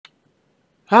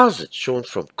How's it? Sean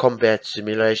from Combat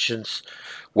Simulations.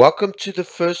 Welcome to the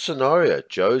first scenario,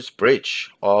 Joe's Bridge,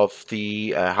 of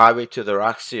the Highway to the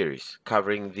Reich series,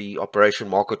 covering the Operation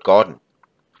Market Garden.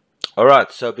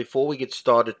 Alright, so before we get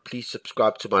started, please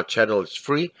subscribe to my channel, it's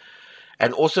free,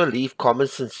 and also leave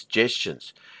comments and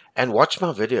suggestions, and watch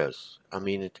my videos. I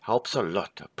mean, it helps a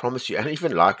lot, I promise you, and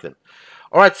even like them.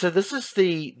 Alright, so this is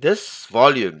this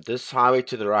volume, this Highway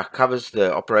to the Reich, covers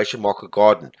the Operation Market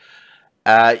Garden.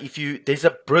 There's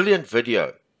a brilliant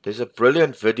video. There's a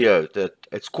brilliant video that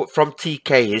it's called from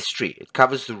TK History. It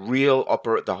covers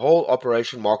the whole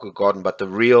Operation Market Garden, but the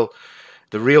real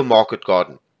Market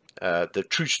Garden, the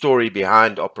true story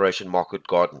behind Operation Market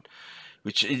Garden,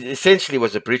 which essentially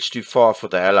was a bridge too far for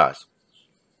the Allies.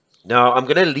 Now, I'm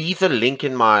going to leave the link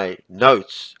in my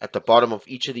notes at the bottom of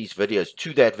each of these videos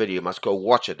to that video. You must go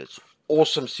watch it. It's an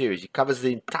awesome series. It covers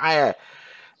the entire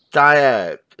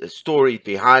story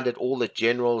behind it, all the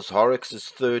generals, Horrocks'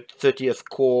 30th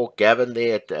Corps, Gavin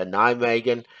there at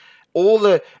Nijmegen,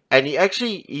 and he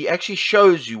actually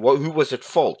shows you who was at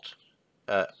fault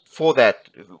for that,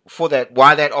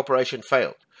 why that operation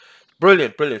failed.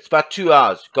 Brilliant. It's about 2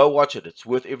 hours. Go watch it. It's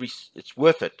worth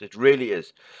it. It really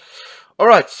is. All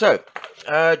right, so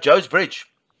Joe's Bridge.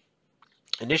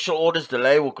 Initial orders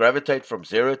delay will gravitate from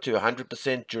 0 to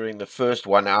 100% during the first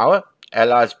 1 hour.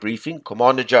 Allies briefing.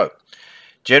 Commander Joe.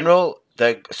 General,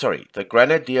 the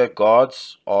Grenadier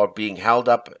Guards are being held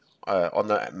up on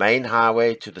the main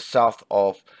highway to the south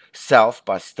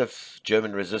by stiff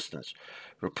German resistance.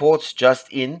 Reports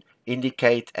just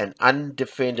indicate an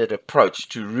undefended approach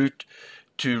to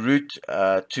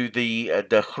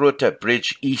the Grote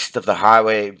Bridge east of the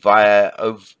highway via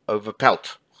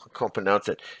Overpelt. I can't pronounce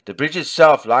it. The bridge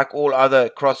itself, like all other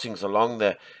crossings along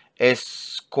the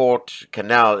Escaut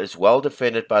Canal, is well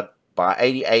defended by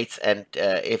 88s and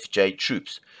FJ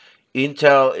troops.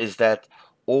 Intel is that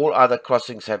all other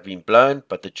crossings have been blown,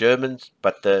 but that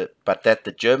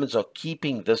the Germans are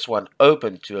keeping this one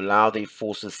open to allow their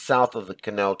forces south of the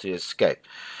canal to escape.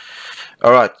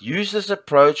 All right, use this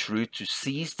approach route to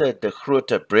seize the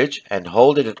Grote Bridge and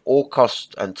hold it at all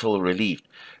costs until relieved.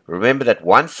 Remember that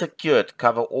once secured,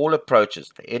 cover all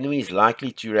approaches. The enemy is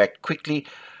likely to react quickly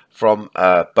from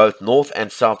both north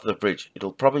and south of the bridge.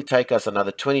 It'll probably take us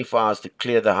another 24 hours to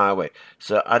clear the highway.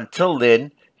 So until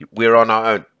then, we're on our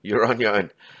own. You're on your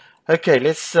own. Okay,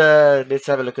 let's have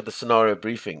a look at the scenario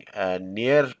briefing.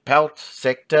 Near Pelt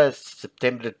sector,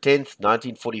 September 10th,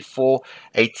 1944,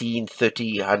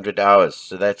 18:30 hours.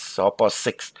 So that's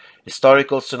 6:30.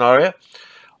 Historical scenario.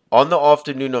 On the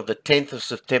afternoon of the 10th of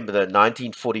September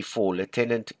 1944,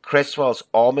 Lieutenant Cresswell's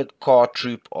armored car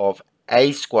troop of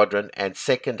A Squadron and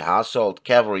 2nd Household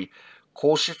Cavalry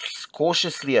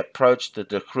cautiously approached the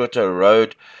Grote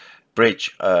Road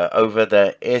Bridge over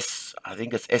the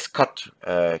Escaut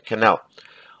Canal.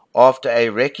 After a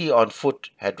recce on foot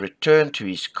had returned to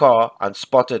his car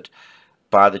unspotted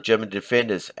by the German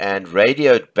defenders and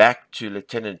radioed back to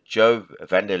Lieutenant Joe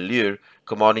van der Leur,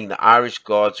 commanding the Irish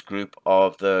Guards group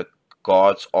of the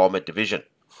Guards Armored Division.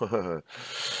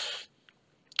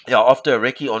 Yeah, after a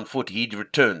recce on foot, he'd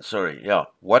returned.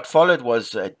 What followed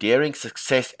was a daring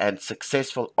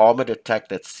successful armored attack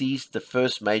that seized the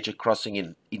first major crossing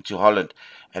into Holland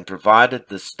and provided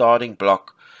the starting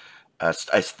block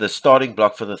as the starting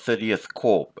block for the 30th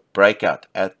Corps breakout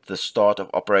at the start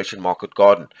of Operation Market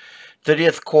Garden.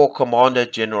 30th Corps Commander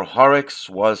General Horrocks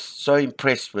was so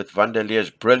impressed with van der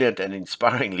Leur's brilliant and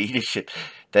inspiring leadership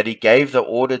that he gave the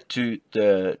order to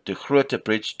the Grote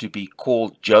Bridge to be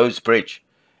called Joe's Bridge,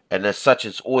 and as such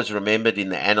it's always remembered in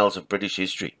the annals of British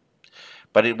history.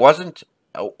 But it wasn't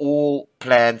all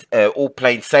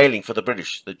plain sailing for the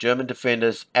British. The German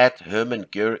defenders of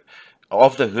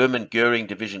the Hermann Goering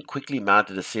Division quickly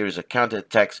mounted a series of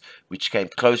counterattacks which came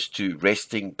close to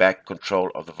wresting back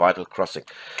control of the vital crossing.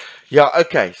 Yeah,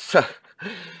 okay, so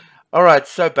alright,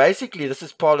 so basically this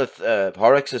is part of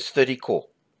Horrocks' 30 Corps,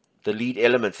 the lead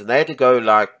elements, and they had to go,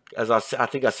 like, as I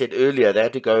think I said earlier, they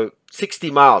had to go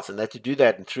 60 miles, and they had to do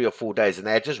that in 3 or 4 days, and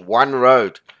they had just one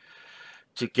road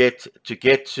to get to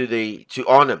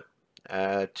Arnhem,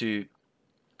 and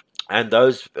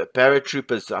those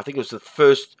paratroopers, I think it was the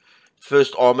first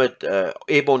Armored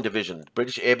Airborne Division,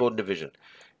 British Airborne Division,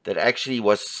 that actually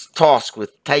was tasked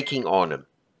with taking Arnhem,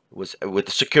 with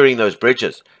securing those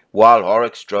bridges, while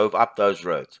Horrocks drove up those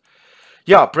roads.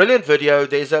 Yeah, brilliant video.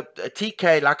 There's a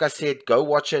TK, like I said, go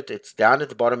watch it. It's down at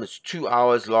the bottom. It's 2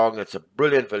 hours long. It's a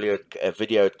brilliant video.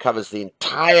 It covers the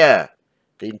entire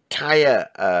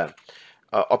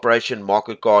Operation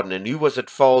Market Garden and who was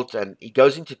at fault, and he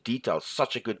goes into detail.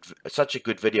 Such a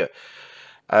good video.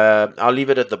 I'll leave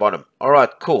it at the bottom. All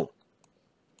right, cool.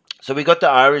 So we got the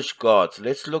Irish Guards.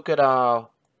 Let's look at our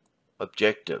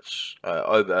objectives.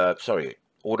 Sorry,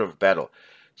 order of battle.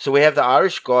 So we have the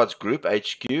Irish Guards Group,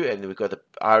 HQ, and we've got the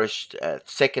Irish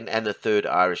 2nd and the 3rd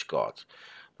Irish Guards.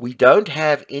 We don't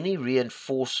have any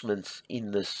reinforcements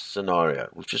in this scenario.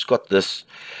 We've just got this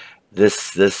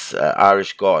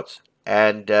Irish Guards.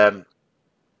 And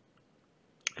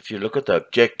if you look at the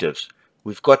objectives,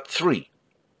 we've got 3.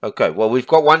 Okay, well, we've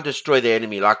got 1, destroy the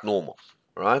enemy like normal,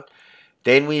 right?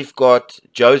 Then we've got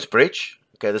Joe's Bridge.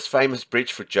 Okay, this famous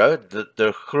bridge for Joe.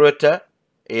 The Grote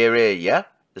area, yeah.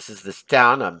 This is this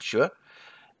town, I'm sure.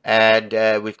 And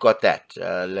we've got that.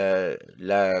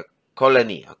 La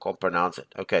Colonie, I can't pronounce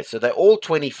it. Okay, so they're all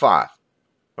 25.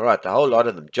 All right, the whole lot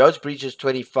of them. Joe's Bridge is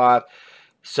 25.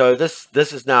 So this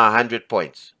is now 100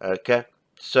 points. Okay,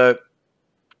 so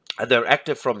they're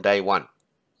active from day 1.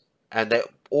 And they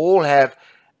all have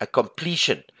a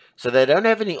completion. So they don't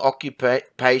have any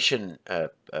occupation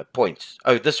points.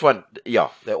 Oh, this one, yeah,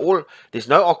 they're all, there's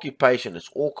no occupation, it's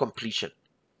all completion.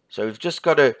 So we've just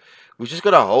got to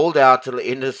hold out till the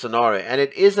end of the scenario, and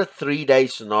it is a 3-day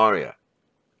scenario.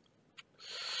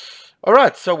 All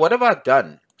right, so what have I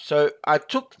done? So I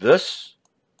took this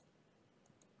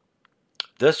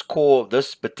corps,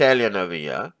 this battalion over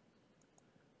here.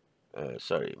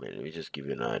 Sorry, man, let me just give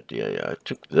you an idea. Yeah, I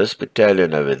took this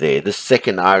battalion over there, this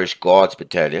 2nd Irish Guards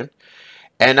battalion,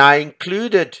 and I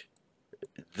included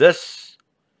this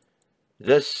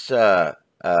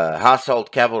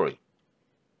household cavalry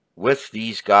with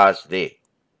these guys there.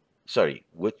 Sorry,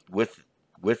 with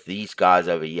these guys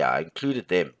over here. I included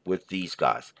them with these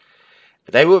guys.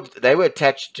 They were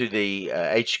attached to the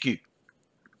HQ,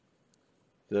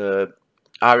 the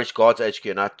Irish Guards HQ,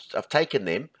 and I've taken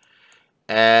them.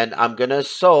 And I'm going to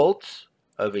assault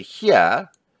over here.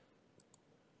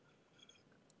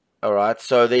 All right,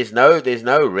 so there's no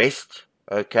rest.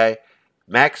 Okay,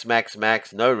 max,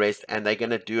 no rest, and they're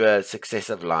going to do a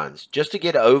successive lines just to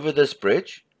get over this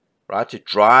bridge, right? To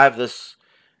drive this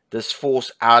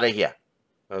force out of here.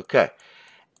 Okay,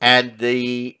 and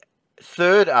the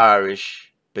 3rd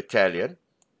Irish Battalion,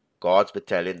 Guards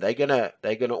Battalion, they're gonna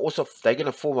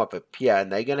form up up here,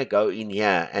 and they're gonna go in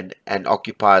here and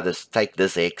occupy this, take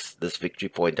this victory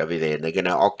point over there, and they're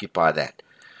gonna occupy that.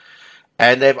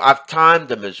 And I've timed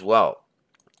them as well.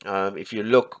 If you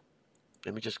look,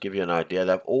 let me just give you an idea.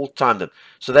 They've all timed them,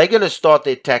 so they're gonna start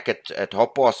the attack at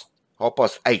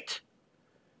 8:08,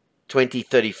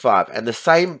 20:35, and the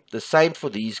same for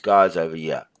these guys over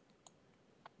here.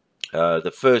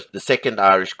 The 2nd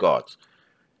Irish Guards.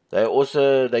 They're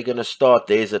going to start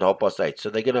theirs at 8:30. So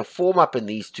they're going to form up in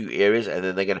these 2 areas, and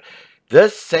then they're going to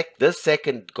this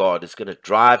 2nd guard is going to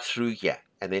drive through here,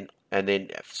 and then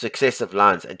successive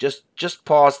lines, and just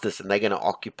past this, and they're going to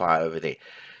occupy over there.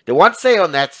 Then once they're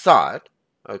on that side,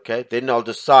 okay, then I'll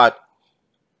decide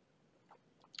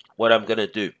what I'm going to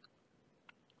do,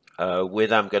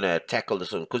 whether I'm going to tackle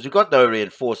this one, because we've got no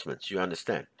reinforcements. You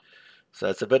understand? So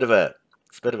it's a bit of a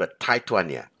tight one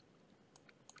here.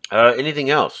 Anything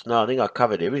else? No, I think I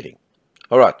covered everything.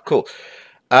 All right, cool.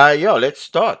 Yeah, let's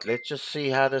start. Let's just see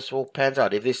how this all pans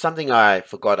out. If there's something I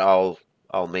forgot, I'll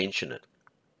mention it.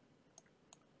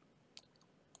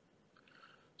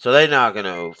 So they're now going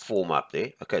to form up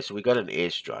there. Okay, so we got an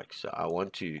airstrike. So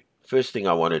first thing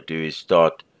I want to do is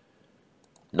start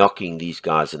knocking these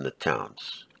guys in the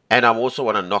towns. And I also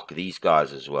want to knock these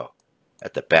guys as well,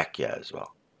 at the back here as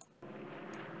well.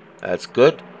 That's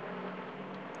good.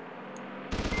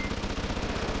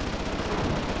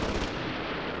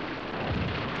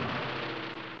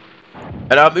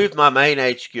 And I moved my main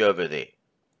HQ over there.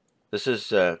 This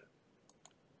is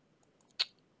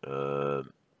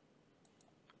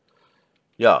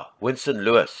yeah, Winston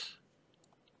Lewis.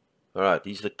 All right,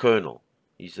 he's the colonel.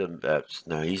 He's the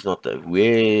no, he's not the.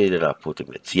 Where did I put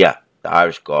him? It's the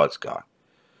Irish Guards guy.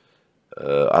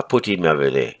 I put him over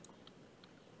there.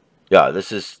 Yeah,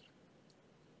 this is.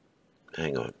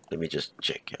 Hang on, let me just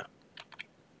check here.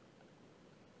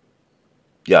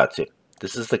 Yeah, it's him.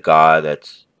 This is the guy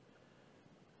that's.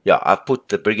 Yeah, I've put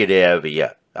the Brigade over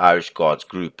here. The Irish Guards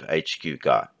Group HQ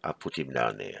guy. I put him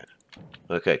down there.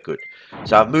 Okay, good.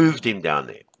 So I've moved him down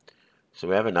there. So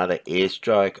we have another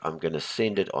airstrike. I'm going to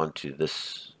send it onto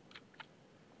this.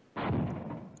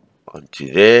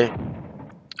 Onto there.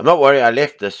 I'm not worried. I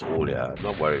left this all here. I'm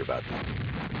not worried about that.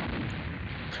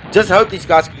 Just hope these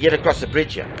guys can get across the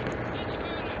bridge here.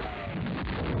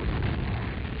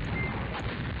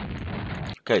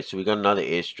 Okay, so we got another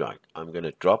airstrike. I'm going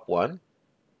to drop one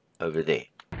over there,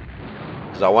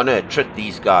 because I want to trick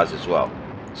these guys as well.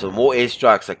 So the more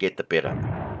airstrikes I get, the better.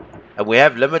 And we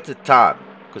have limited time,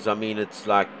 because I mean, it's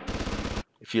like,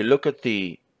 if you look at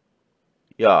the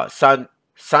Yeah,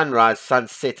 sunrise,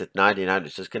 sunset at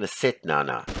 1900. So it's going to set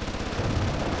now.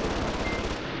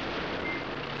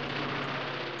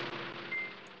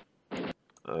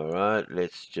 All right,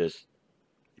 let's just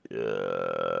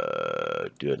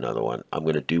do another one. I'm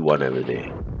going to do one over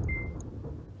there.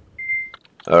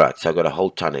 All right, so I've got a whole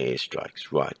ton of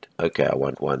airstrikes. Right, okay, I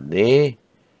want one there.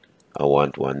 I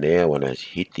want one there. I want to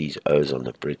hit these O's on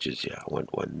the bridges here. I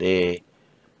want one there.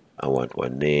 I want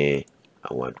one there.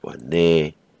 I want one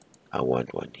there. I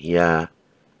want one here.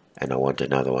 And I want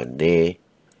another one there.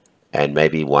 And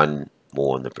maybe one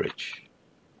more on the bridge.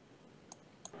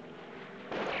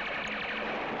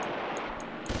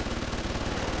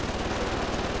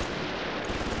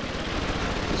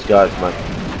 This guy's my...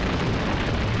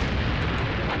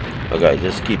 Okay,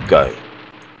 just keep going.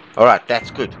 Alright,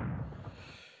 that's good.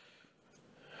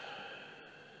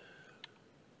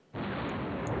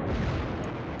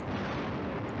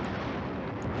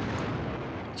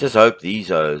 Just hope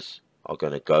these O's are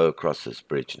going to go across this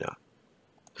bridge now.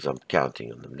 Because I'm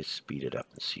counting on them. Let's speed it up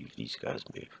and see if these guys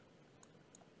move.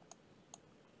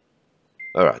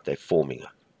 Alright, they're forming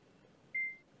up.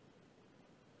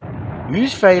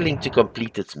 Who's failing to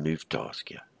complete its move task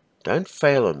here? Don't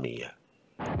fail on me here.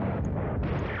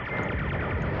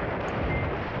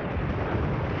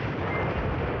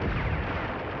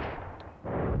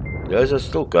 Those are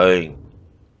still going.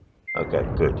 Okay,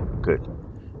 good, good.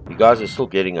 You guys are still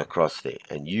getting across there,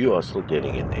 and you are still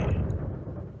getting in there.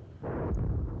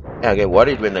 I get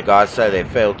worried when the guys say they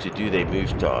failed to do their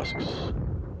move tasks.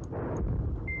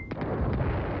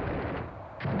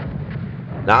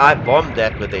 Now, I bombed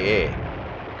that with the air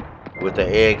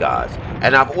guys,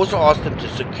 and I've also asked them to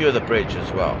secure the bridge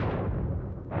as well.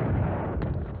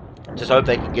 Just hope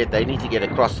they need to get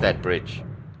across that bridge.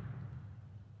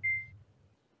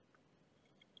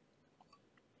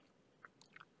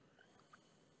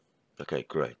 Okay,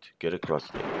 great. Get across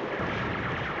there.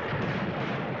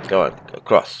 Go on,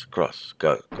 across,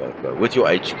 go, with your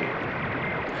HQ.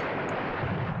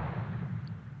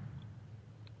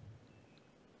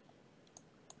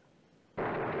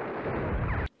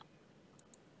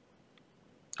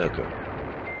 Okay.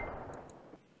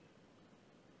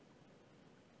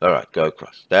 Alright, go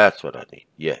across. That's what I need.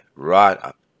 Yeah, right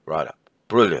up.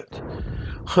 Brilliant.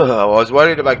 I was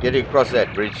worried about getting across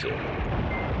that bridge there.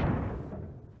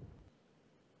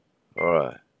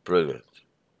 Alright, brilliant.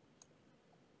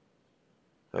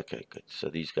 Okay, good. So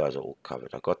these guys are all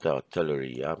covered. I got the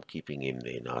artillery here. I'm keeping him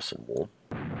there nice and warm.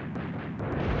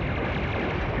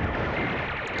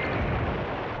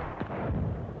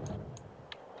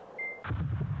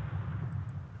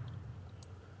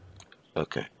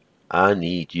 Okay. I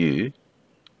need you.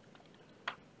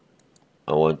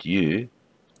 I want you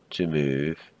to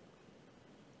move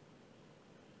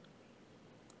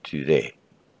to there.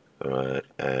 Alright,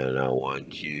 and I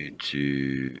want you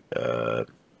to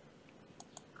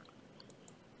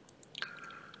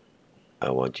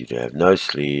have no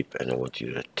sleep, and I want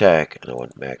you to attack, and I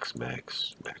want max.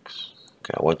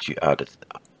 Okay, I want you out of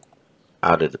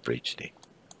the bridge there.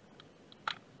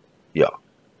 Yeah.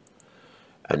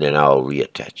 And then I'll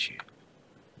reattach you.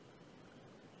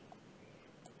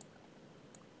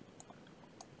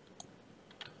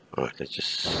 Alright, let's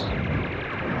just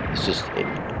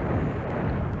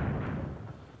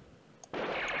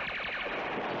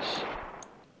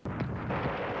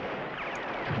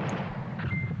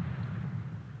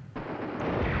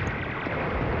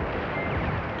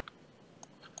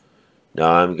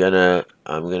now I'm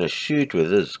gonna shoot with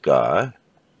this guy.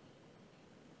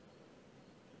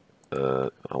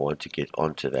 I want to get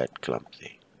onto that clump there.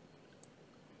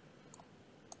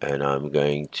 And I'm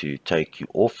going to take you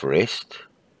off rest,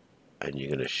 and you're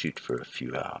going to shoot for a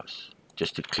few hours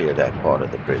just to clear that part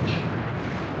of the bridge.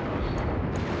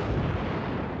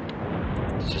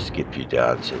 Let's just skip you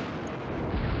down to.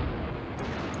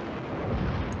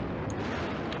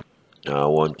 Now I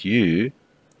want you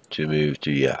to move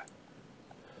to here.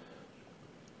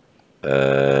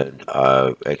 And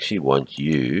I actually want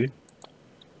you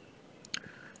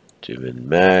to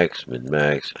min-max, and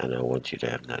I want you to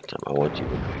have no time. I want you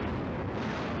to move.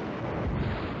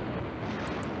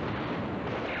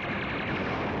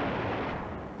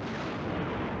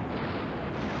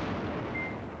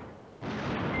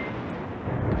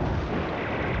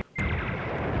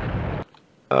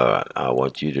 Alright, I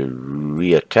want you to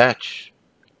reattach,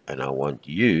 and I want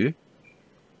you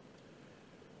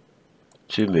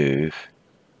to move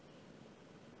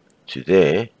to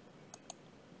there,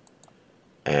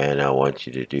 and I want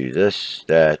you to do this,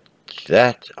 that.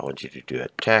 I want you to do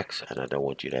attacks, and I don't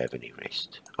want you to have any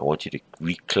rest. I want you to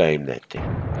reclaim that thing.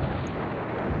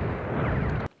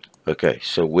 Okay,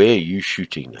 so where are you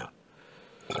shooting now?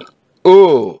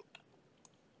 Oh!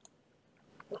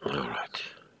 Alright.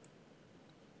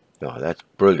 No, that's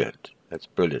brilliant. That's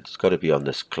brilliant. It's got to be on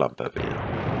this clump over here.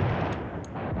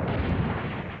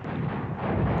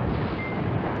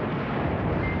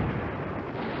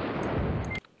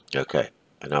 Okay,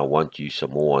 and I want you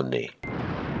some more on there.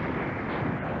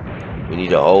 We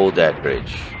need to hold that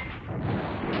bridge.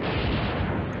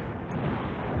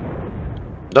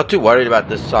 Not too worried about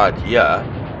this side here.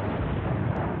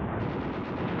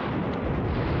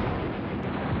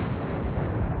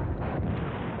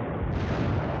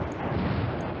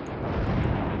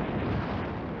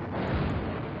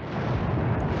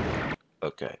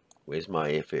 Okay, where's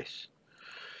my FS?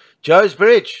 Joe's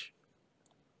Bridge!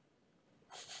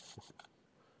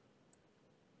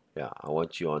 Yeah, I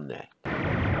want you on that.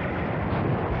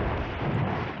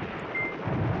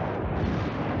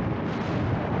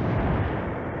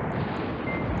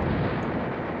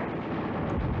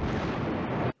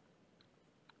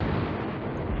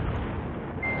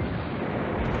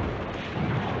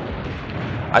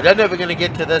 I don't know if we're going to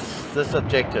get to this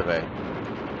objective, eh?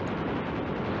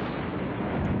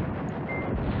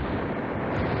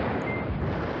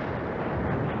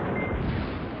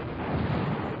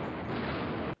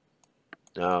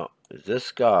 Now,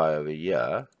 this guy over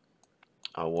here,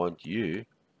 I want you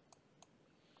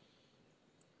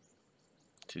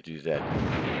to do that.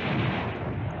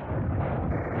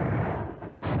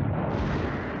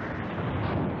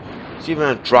 See,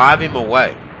 man, drive him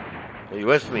away. Are you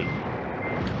with me?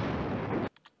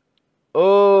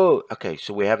 Oh, okay,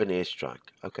 so we have an airstrike.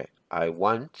 Okay, I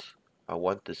want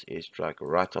this airstrike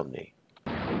right on there.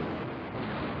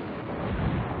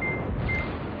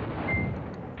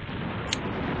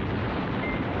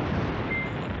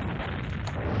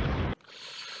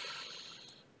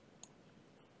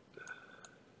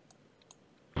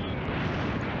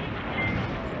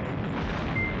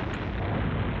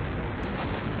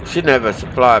 We shouldn't have a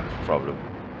supply problem.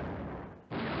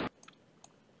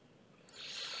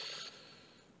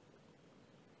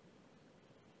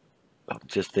 I'm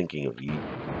just thinking of you.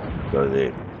 Go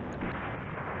there.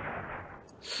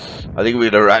 I think we're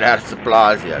going to run out of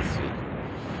supplies here soon.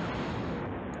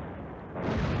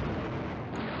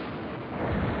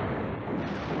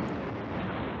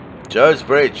 Joe's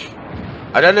Bridge.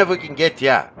 I don't know if we can get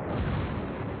here.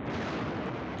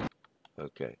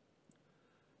 Okay.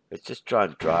 Let's just try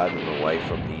and drive him away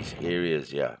from these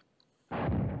areas here.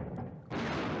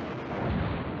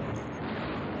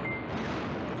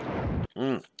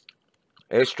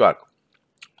 Airstrike.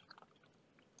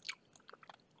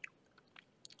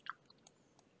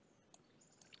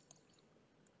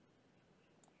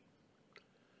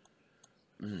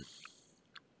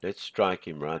 Let's strike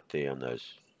him right there on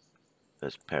those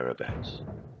parabats.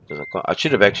 I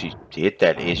should have actually hit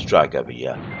that airstrike over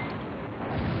here.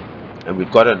 And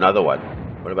we've got another one.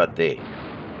 What about there?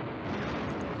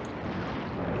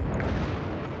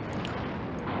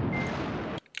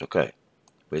 Okay.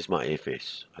 Where's my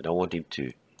FS? I don't want him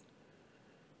to.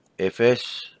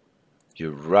 FS,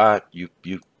 you're right. You're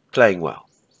playing well.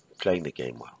 Playing the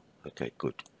game well. Okay,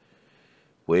 good.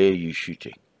 Where are you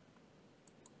shooting?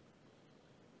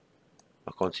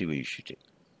 I can't see where you're shooting.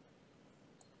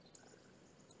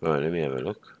 Alright, let me have a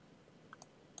look.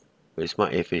 Where's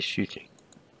my FS shooting?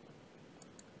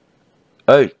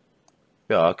 Oh!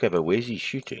 Yeah, okay, but where's he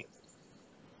shooting?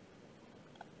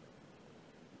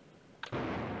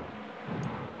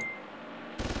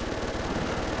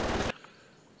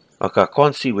 Okay, I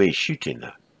can't see where he's shooting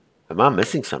though. Am I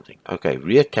missing something? Okay,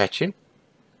 reattach him.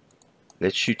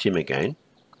 Let's shoot him again.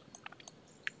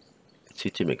 Let's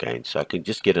hit him again so I can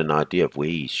just get an idea of where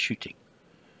he's shooting.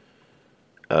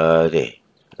 There.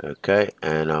 Okay,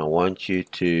 and I want you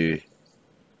to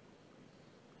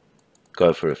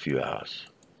go for a few hours.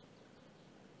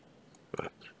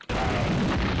 Right.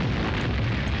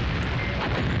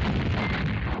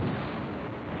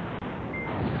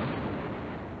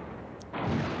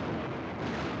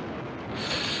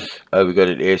 Oh, we got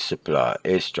an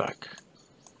airstrike.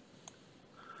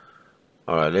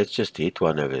 Alright, let's just hit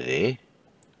one over there.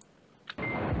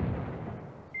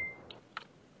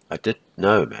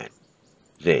 No, man.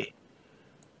 There.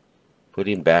 Put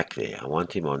him back there. I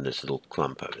want him on this little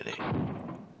clump over there.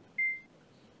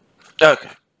 Okay.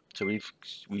 So we're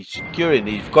securing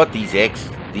these. We've got these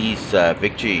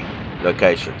victory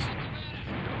locations.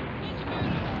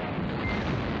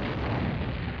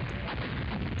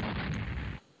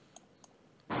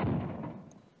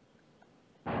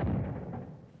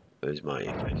 Where's my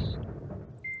FS?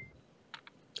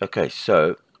 Okay,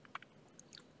 so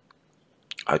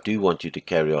I do want you to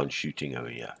carry on shooting over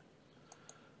here.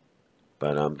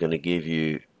 But I'm going to give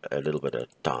you a little bit of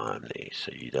time there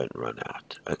so you don't run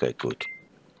out. Okay, good.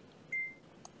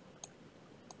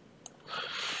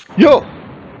 Yo!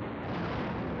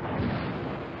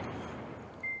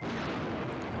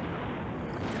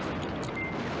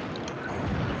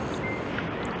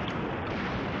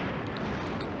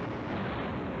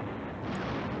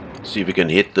 See if we can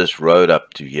hit this road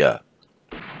up to here.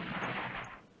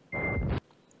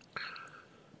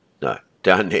 No,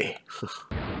 down there.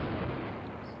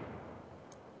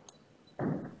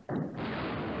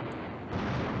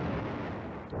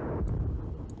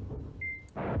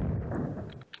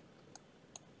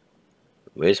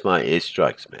 Where's my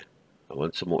airstrikes, man? I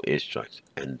want some more airstrikes.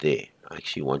 And there. I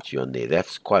actually want you on there.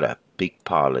 That's quite a big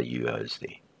pile of UOs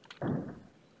there.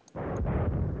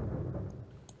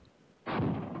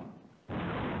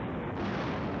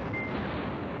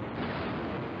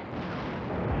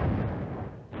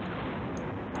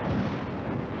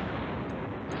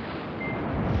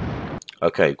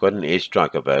 Okay, got an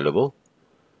airstrike available.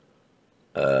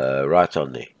 Right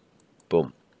on there.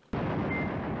 Boom.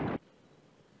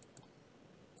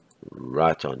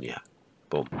 Right on here.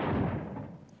 Boom.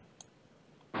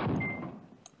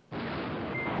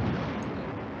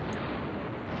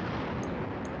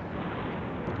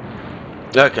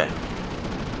 Okay.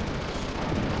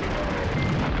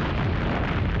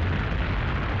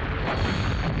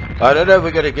 I don't know if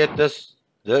we're going to get this.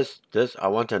 I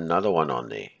want another one on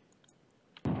there.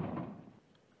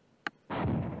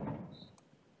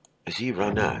 Has he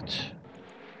run out?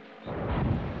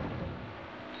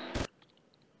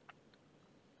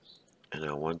 And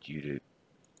I want you to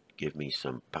give me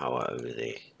some power over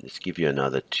there. Let's give you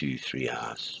another 2-3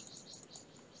 hours.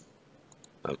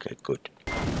 Okay, good.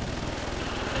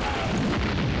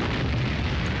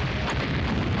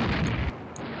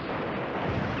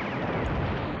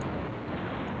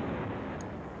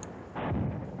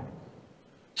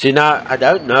 See, now, I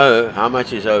don't know how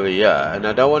much is over here, and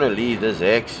I don't want to leave this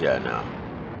X here now.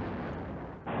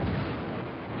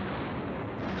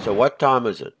 So what time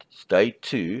is it? It's day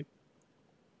 2.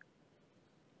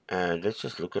 And let's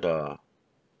just look at our...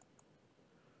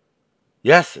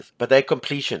 Yes, but they're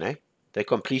completion, eh? They're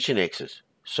completion X's.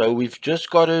 So we've just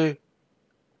got to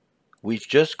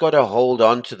hold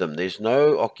on to them. There's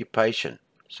no occupation.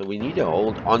 So we need to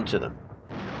hold on to them.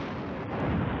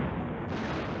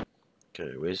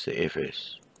 Okay, where's the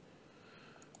FS?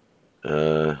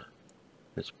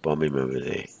 Let's bomb him over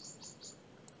there. Let's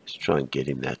try and get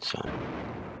him that side.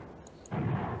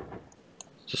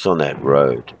 Just on that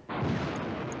road.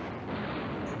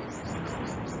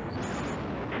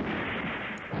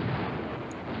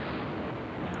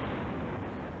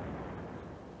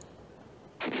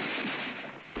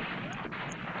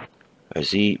 Has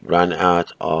he run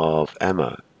out of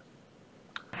ammo?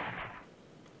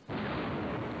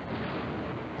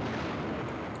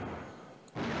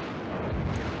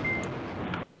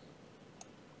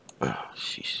 Oh,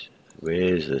 jeez. Where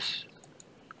is this?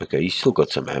 Okay, he's still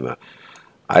got some ammo.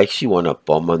 I actually want to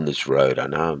bomb on this road. I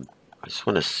just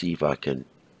want to see if I can,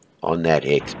 on that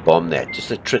X, bomb that. Just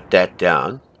to trit that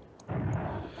down.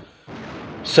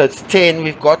 So it's 10.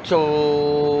 We've got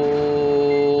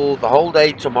till the whole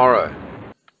day tomorrow.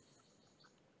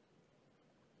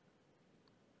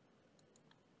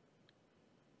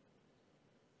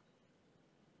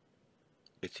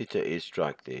 Let's hit an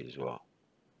airstrike there as well.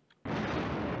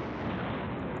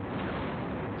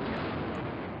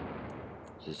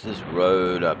 There's this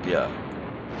road up here.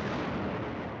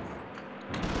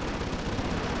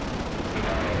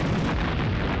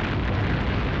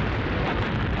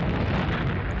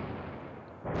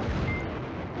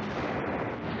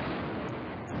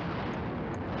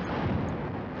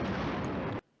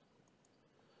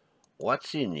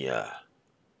 What's in here?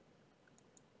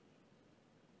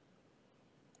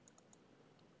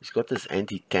 He's got this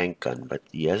anti-tank gun, but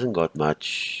he hasn't got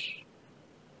much.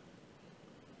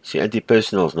 See,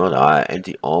 anti-personnel is not high.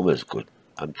 Anti-armor is good.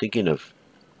 I'm thinking of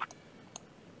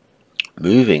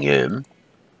moving him.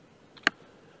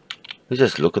 Let's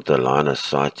just look at the line of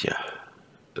sight here.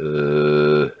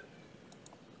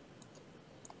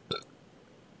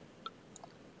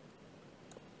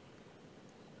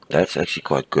 That's actually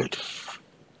quite good.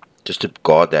 Just to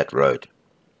guard that road.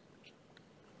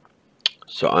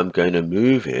 So I'm going to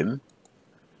move him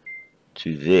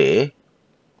to there.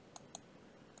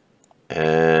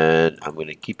 And I'm going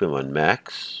to keep him on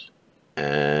max.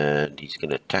 And he's going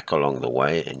to attack along the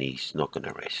way. And he's not going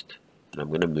to rest. And I'm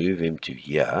going to move him to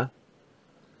here.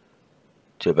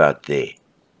 To about there.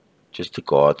 Just to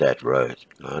guard that road.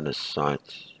 Line of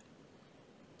sight.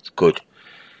 It's good.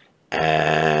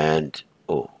 And...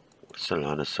 oh, what's the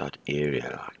line of sight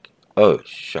area like? Oh,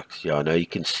 shucks. Yeah, no, you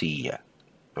can see here.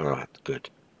 Alright, good.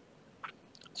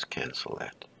 Let's cancel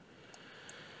that.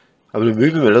 I'm going to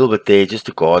move him a little bit there just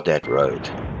to guard that road.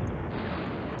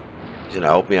 He's going to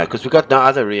help me out because we've got no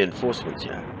other reinforcements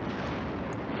here.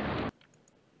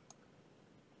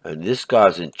 And this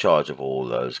guy's in charge of all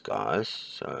those guys,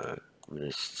 so I'm going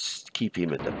to keep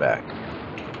him at the back.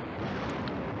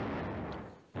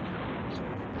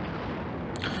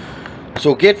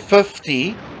 So get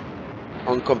 50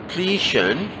 on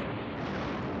completion.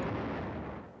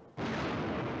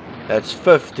 That's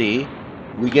 50.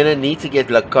 We're going to need to get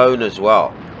Lacone as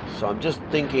well. So I'm just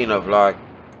thinking of like,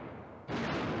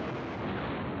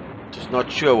 just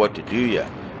not sure what to do here.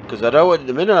 Because I don't want,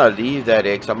 the minute I leave that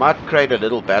X, I might create a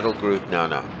little battle group now.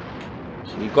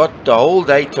 So we've got the whole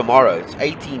day tomorrow. It's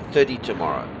 18:30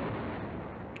 tomorrow.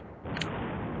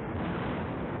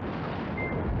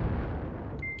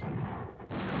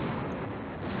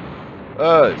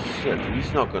 Oh shit,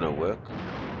 he's not going to work.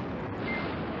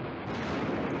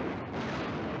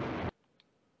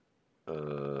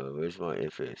 Where's my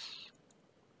FS?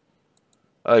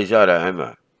 Oh, he's out of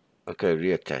ammo. Okay,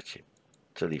 reattach him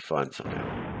till he finds some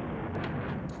ammo.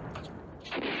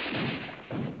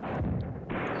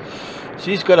 So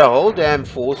he's got a whole damn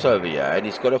force over here, and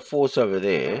he's got a force over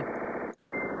there.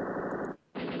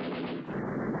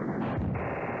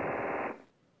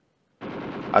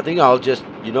 I think I'll just,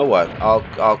 you know what?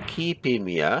 I'll keep him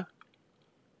here.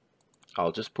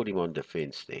 I'll just put him on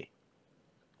defense there.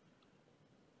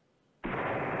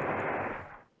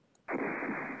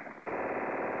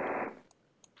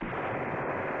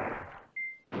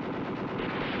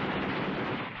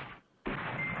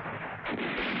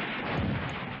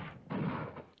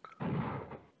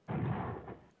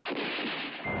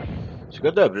 He's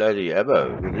got that bloody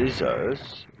ammo with his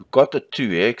O's. We've got the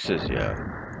 2 X's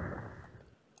here.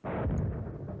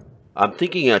 I'm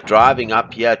thinking of driving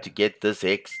up here to get this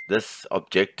this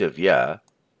objective here.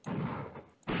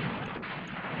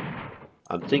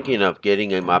 I'm thinking of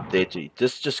getting him up there to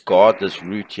just guard this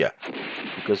route here.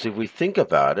 Because if we think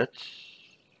about it,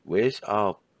 where's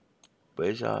our,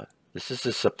 this is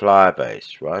the supply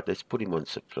base, right? Let's put him on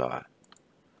supply.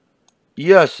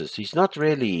 Yes, he's not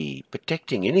really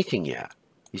protecting anything here.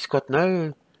 He's got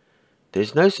no,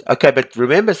 there's no, okay, but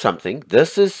remember something,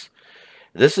 this is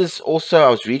also, I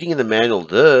was reading in the manual,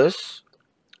 this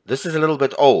is a little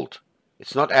bit old.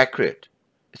 It's not accurate.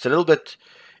 It's a little bit,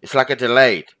 it's like a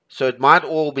delayed. So it might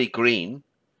all be green,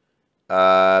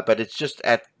 but it's just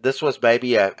this was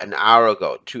maybe an hour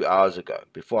ago, 2 hours ago,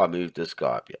 before I moved this guy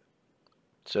up here.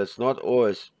 So it's not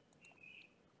always...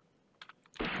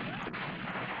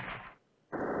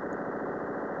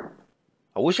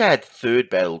 I wish I had 3rd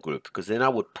battle group, because then I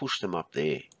would push them up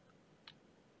there.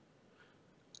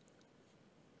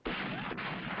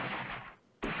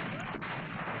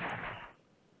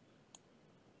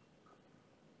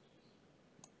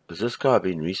 Has this guy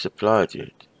been resupplied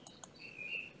yet?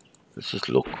 Let's just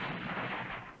look.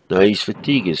 No, his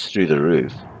fatigue is through the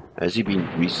roof. Has he been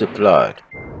resupplied?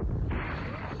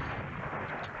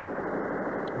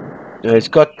 No, it's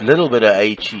got a little bit of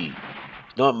HE.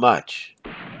 Not much.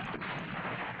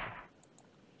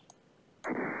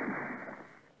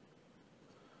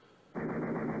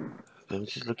 I'm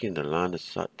just looking at the line of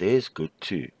sight. There's good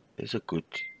too. There's a good...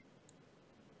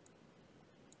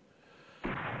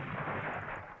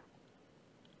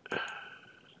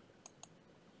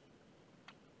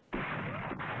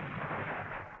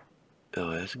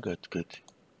 Oh, he hasn't got good.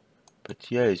 But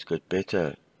yeah, he's got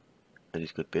better. And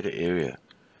he's got better area.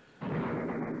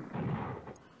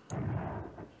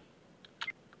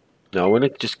 Now I want to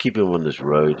just keep him on this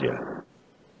road here.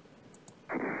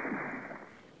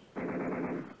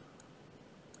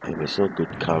 And it's not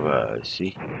good cover, I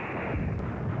see.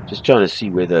 Just trying to see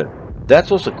whether...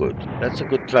 That's also good. That's a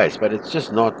good place, but it's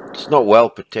just not... It's not well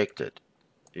protected.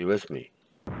 Are you with me?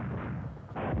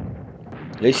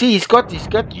 You see, he's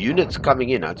got units coming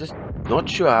in. I'm just not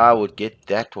sure how I would get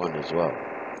that one as well.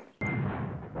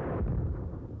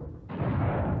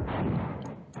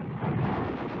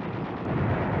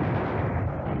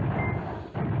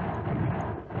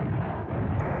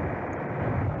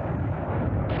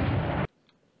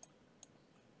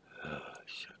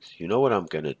 You know what I'm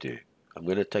going to do? I'm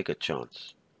going to take a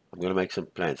chance. I'm going to make some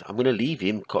plans. I'm going to leave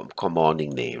him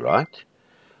commanding there, right?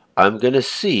 I'm going to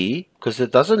see, because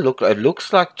it doesn't look, it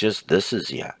looks like just this is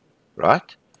here,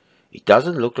 right? It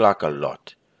doesn't look like a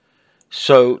lot.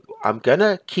 So I'm going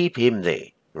to keep him there,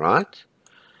 right?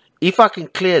 If I can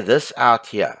clear this out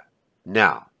here,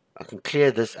 now, I can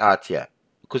clear this out here,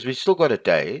 because we've still got a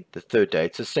day, the 3rd day,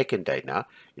 it's the 2nd day now.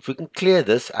 If we can clear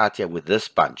this out here with this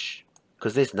bunch,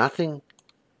 because there's nothing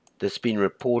that's been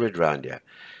reported around here.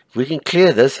 If we can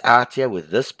clear this out here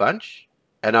with this bunch,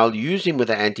 and I'll use him with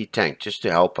the anti-tank just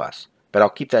to help us. But I'll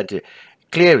keep that to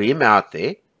clear him out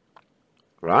there,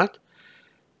 right?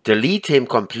 Delete him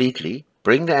completely,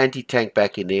 bring the anti-tank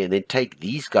back in there, and then take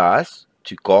these guys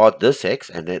to guard this X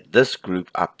and then this group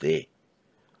up there.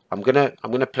 I'm gonna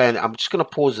plan. I'm just gonna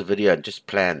pause the video and just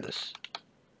plan this.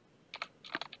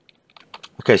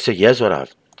 Okay, so here's what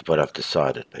I've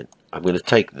decided, man. I'm gonna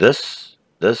take this.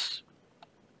 This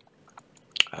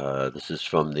is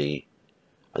from the,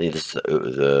 I think this is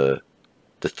the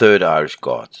 3rd Irish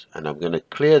Guards, and I'm gonna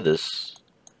clear this.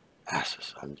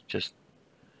 I'm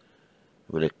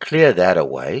gonna clear that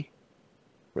away,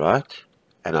 right?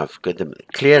 And I've got them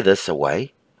clear this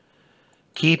away.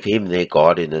 Keep him there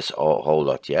guarding this whole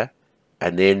lot, yeah?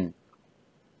 And then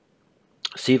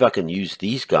see if I can use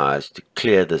these guys to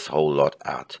clear this whole lot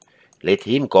out. Let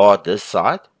him guard this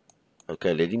side.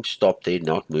 Okay, let him stop there,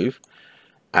 not move.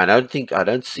 I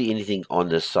don't see anything on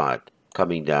this side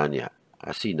coming down here.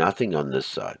 I see nothing on this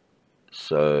side.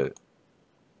 So,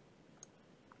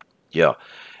 yeah.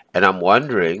 And I'm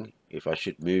wondering if I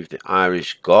should move the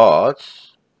Irish Guards,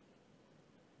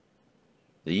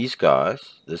 these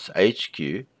guys, this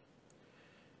HQ,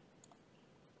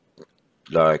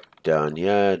 like down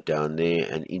here, down there,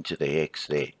 and into the hex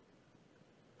there.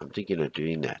 I'm thinking of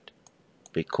doing that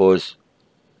because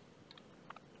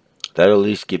that'll at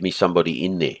least give me somebody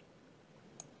in there,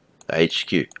 the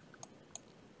HQ.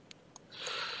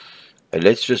 And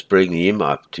let's just bring him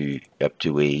up to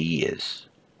where he is,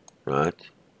 right?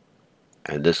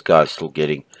 And this guy's still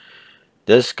getting,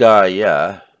 this guy,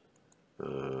 yeah,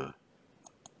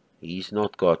 he's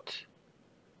not got,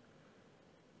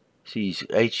 see, his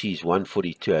HE's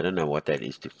 142. I don't know what that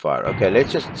is to fire. Okay,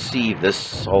 let's just see if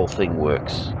this whole thing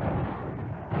works.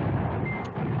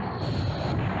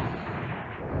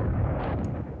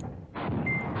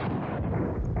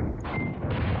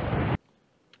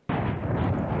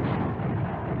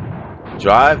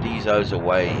 Drive these O's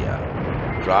away here.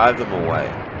 Drive them away.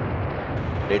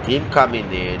 Let him come in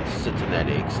there and sit in that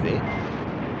X there.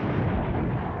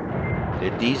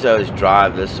 Let these O's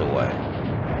drive this away.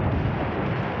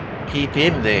 Keep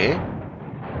him there.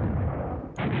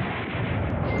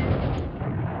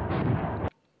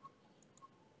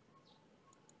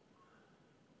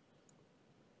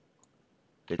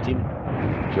 Let him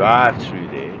drive through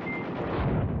there.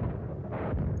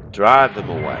 Drive them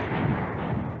away.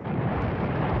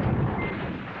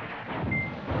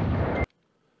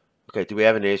 Okay, do we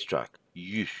have an airstrike?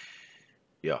 Yeesh.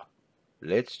 Yeah.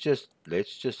 Let's just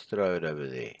throw it over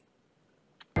there.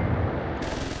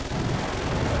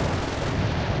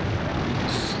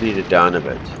 Slid it down a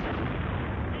bit.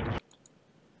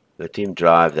 Let him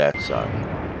drive that side.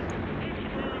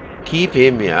 Keep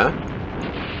him here.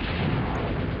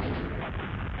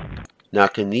 Now,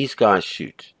 can these guys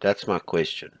shoot? That's my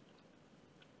question.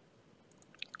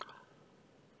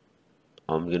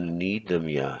 I'm going to need them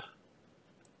here.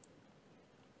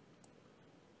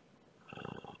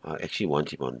 I actually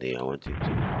want him on there. I want him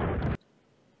to.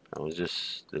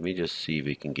 Let me just see if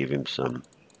we can give him some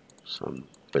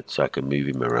bits so I can move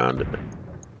him around a bit.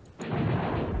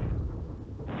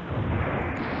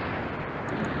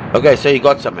 Okay, so he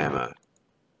got some ammo.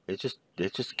 Let's just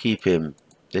keep him.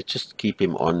 Let's just keep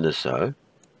him on the so.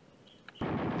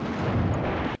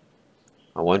 I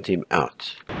want him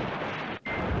out.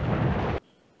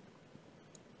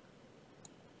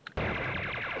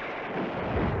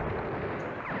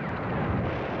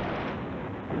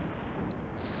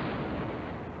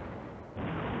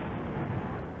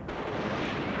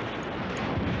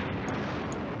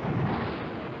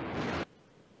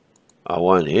 I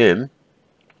want him.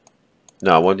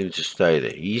 No, I want him to stay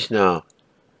there. He's now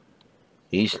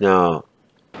gonna.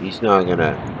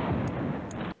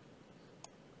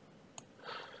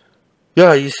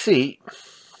 Yeah, you see.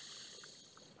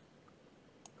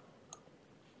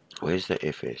 Where's the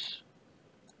FS?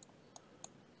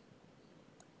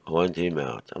 I want him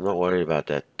out. I'm not worried about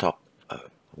that top. I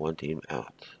want him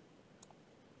out.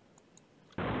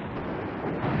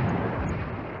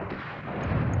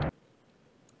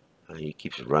 He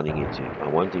keeps running into him. I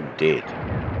want him dead.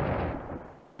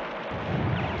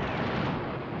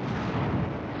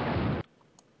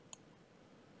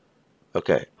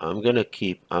 Okay, I'm gonna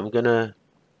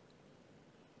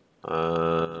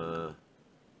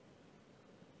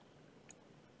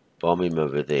bomb him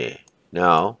over there.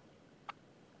 Now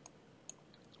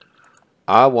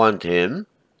I want him.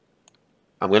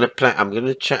 I'm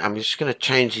just gonna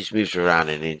change these moves around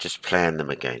and then just plan them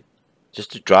again.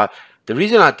 Just to drive. The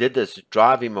reason I did this is to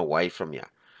drive him away from here.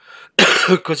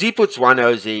 Because he puts one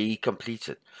OZ, he completes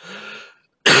it.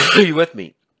 Are you with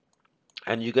me?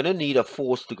 And you're going to need a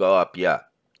force to go up here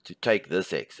to take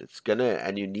this X.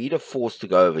 And you need a force to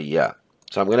go over here.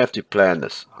 So I'm going to have to plan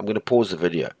this. I'm going to pause the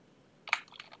video.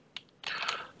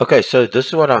 Okay, so this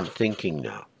is what I'm thinking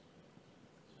now.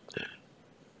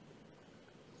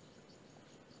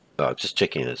 I'm just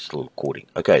checking this little recording.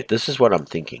 Okay, this is what I'm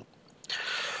thinking.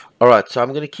 Alright, so I'm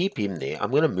going to keep him there.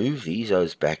 I'm going to move these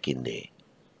O's back in there.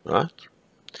 Right?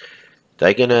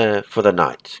 They're going to, for the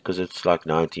night, because it's like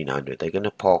 1900, they're going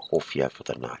to park off here for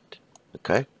the night.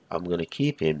 Okay? I'm going to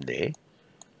keep him there,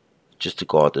 just to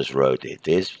guard this road there.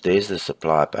 There's the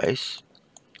supply base.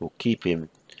 We'll keep him,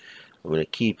 I'm going to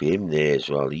keep him there as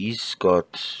well. He's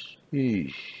got,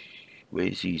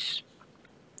 where's his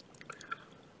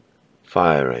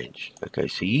fire range? Okay,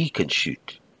 so he can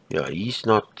shoot. Yeah, he's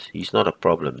not a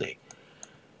problem there.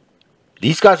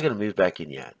 These guys are going to move back in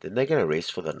here. Then they're going to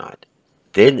rest for the night.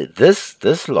 Then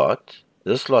this lot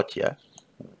here,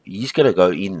 he's going to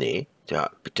go in there to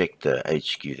protect the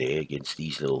HQ there against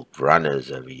these little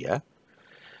runners over here.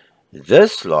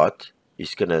 This lot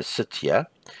is going to sit here.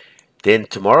 Then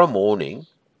tomorrow morning,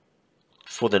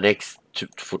 for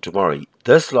tomorrow,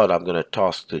 this lot I'm going to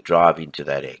task to drive into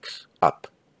that X.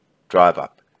 Drive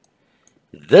up.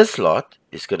 This lot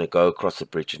is going to go across the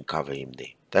bridge and cover him there.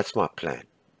 That's my plan.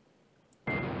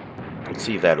 Let's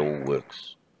see if that all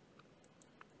works.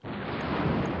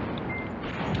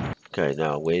 Okay,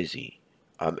 now where's he?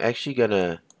 I'm actually going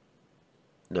to...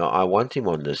 No, I want him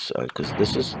on this oak, because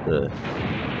this is the...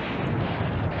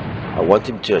 I want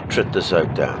him to trit this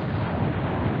oak down.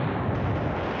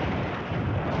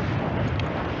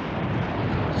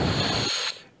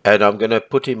 And I'm going to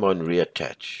put him on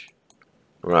reattach.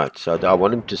 Right, so I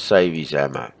want him to save his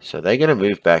ammo. So they're going to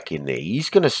move back in there.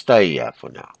 He's going to stay here for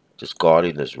now, just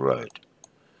guarding this road.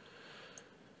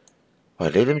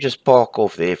 Right, let him just park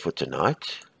off there for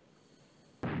tonight.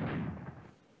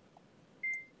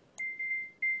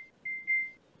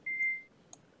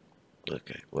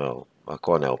 Okay, well, I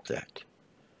can't help that.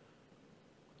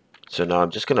 So now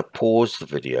I'm just going to pause the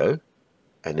video,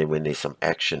 and then when there's some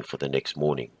action for the next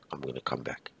morning, I'm going to come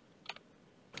back.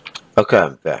 Okay,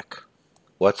 I'm back.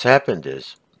 What's happened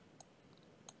is...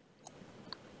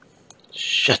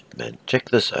 Shit, man. Check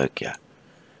this oak here.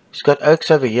 He's got oaks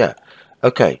over here.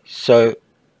 Okay, so...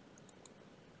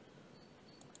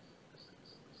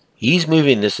 He's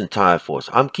moving this entire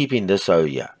force. I'm keeping this over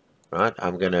here. Right?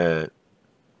 I'm going to...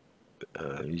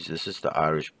 this is the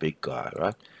Irish big guy,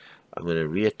 right? I'm going to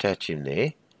reattach him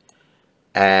there.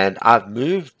 And I've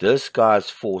moved this guy's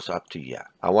force up to here.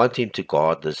 I want him to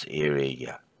guard this area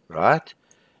here, right?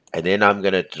 And then I'm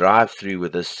going to drive through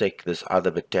with this other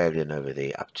battalion over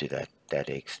there up to that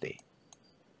X there.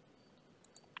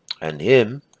 And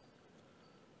him,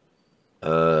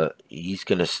 he's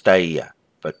going to stay here.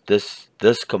 But this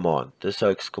command, this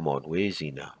Oak's command, where is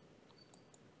he now?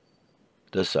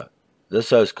 This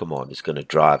O's command is going to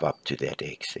drive up to that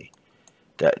X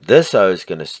there. This O is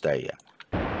going to stay here.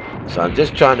 So I'm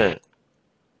just trying to...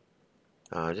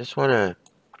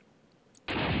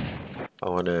 I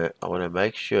want to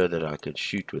make sure that I can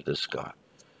shoot with this guy.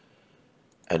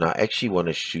 And I actually want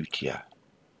to shoot here.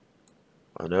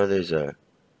 I know there's an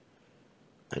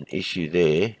issue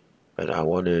there, but I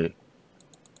want to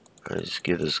just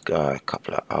give this guy a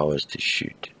couple of hours to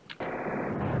shoot.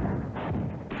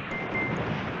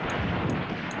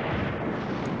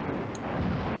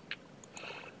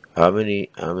 How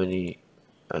many,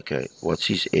 okay, what's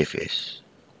his FS?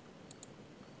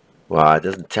 Well, it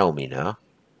doesn't tell me now.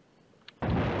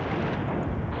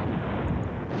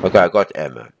 Okay, I got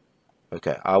ammo.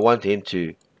 Okay, I want him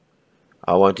to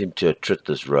attrit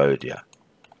this road here.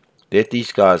 Let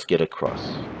these guys get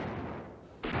across.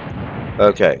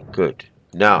 Okay, good.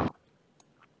 Now,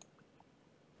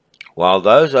 while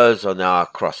those O's are now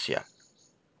across here,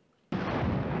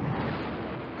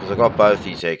 because I got both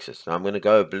these X's. Now I'm going to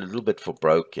go a little bit for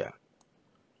broke here.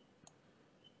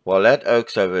 While that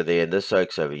Oak's over there and this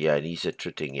Oak's over here and he's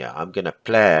attritting here, I'm going to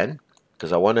plan,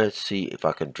 because I want to see if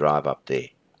I can drive up there.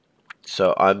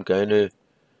 So I'm going to,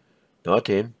 not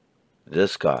him,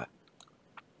 this guy.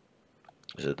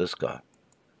 Is it this guy?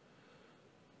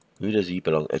 Who does he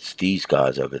belong? It's these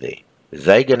guys over there.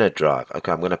 They're going to drive.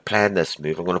 Okay, I'm going to plan this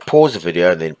move. I'm going to pause the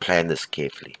video and then plan this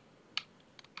carefully.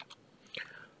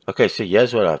 Okay, so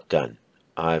here's what I've done.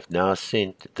 I've now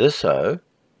sent this O.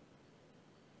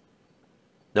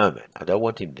 No, man, I don't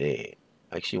want him there.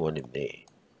 I actually want him there.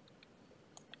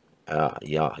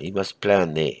 Yeah, he must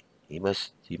plan there. He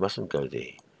mustn't go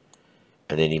there.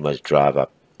 And then he must drive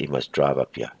up. He must drive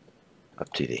up here.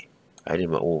 Up to there. I had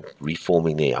him all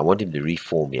reforming there. I want him to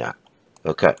reform here.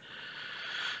 Okay.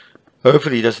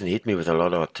 Hopefully he doesn't hit me with a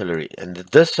lot of artillery. And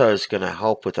this is going to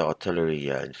help with the artillery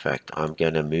here. In fact, I'm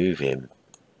going to move him.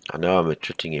 I know I'm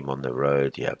attriting him on the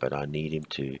road here, but I need him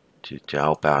to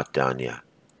help out down here.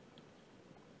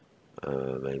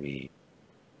 Maybe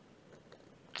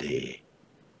there.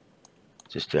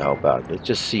 Just to help out. Let's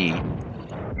just see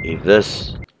if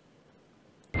this...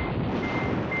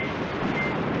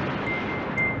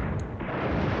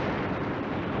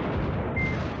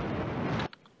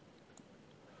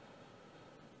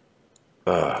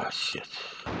 Oh, shit.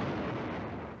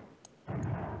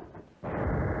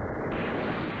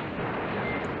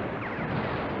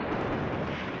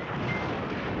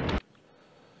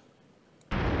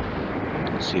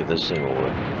 Let's see if this thing will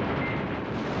work.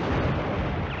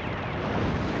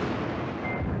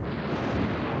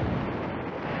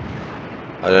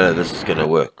 I don't know if this is going to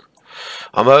work.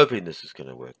 I'm hoping this is going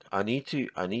to work. I need to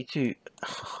I need to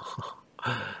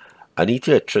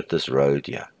attrit this road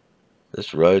here.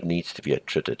 This road needs to be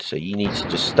attrited, so he needs to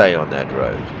just stay on that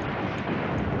road.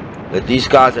 Let these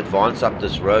guys advance up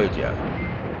this road here.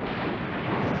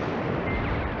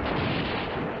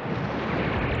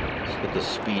 Let's get the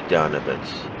speed down a bit.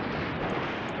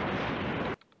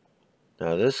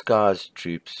 Now this guy's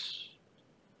troops...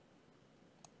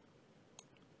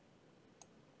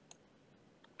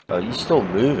 Oh, he's still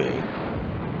moving.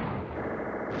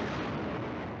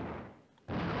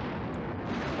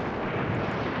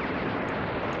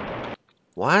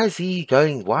 Why is he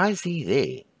going? Why is he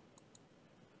there?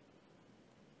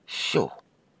 Sure.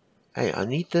 Hey, I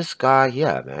need this guy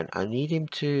here, man. I need him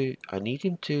to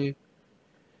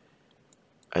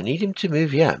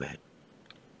move here, man.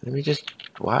 Let me just...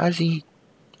 Why is he...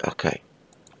 Okay.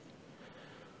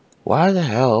 Why the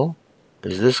hell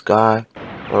is this guy...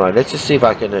 Alright, let's just see if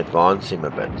I can advance him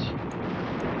a bit.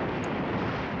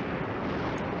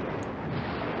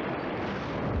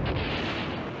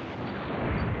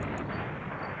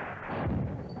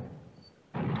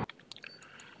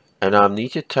 And I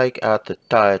need to take out the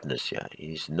tiredness here.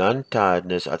 He's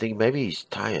non-tiredness. I think maybe he's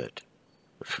tired.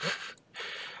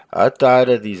 How tired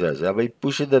are these guys? I've been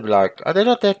pushing them like... Oh, they're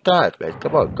not that tired, man.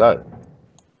 Come on, go.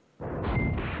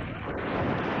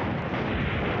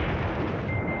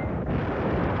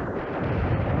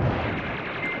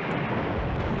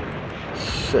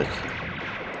 Shit.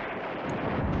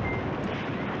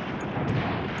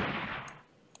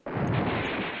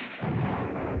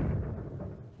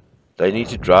 They need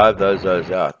to drive those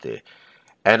out there.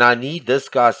 And I need this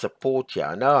guy's support here.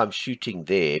 I know I'm shooting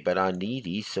there, but I need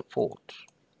his support.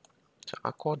 So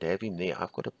I can't have him there.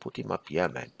 I've got to put him up here,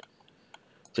 man.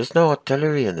 There's no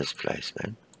artillery in this place,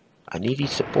 man. I need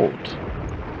his support.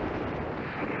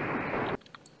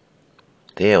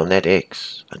 There on that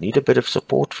X. I need a bit of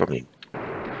support from him.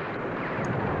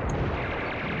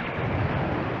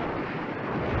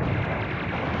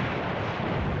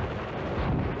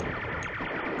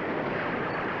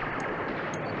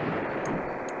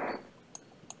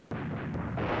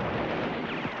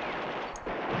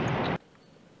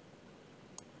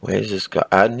 Where's this guy?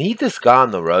 I need this guy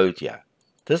on the road here.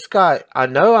 This guy, I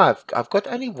know I've got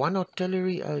only one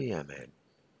artillery. Oh yeah, man.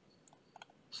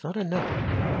 It's not enough.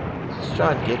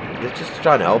 Let's just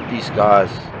try and help these guys.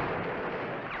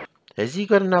 Has he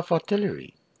got enough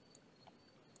artillery?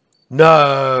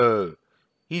 No!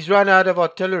 He's run out of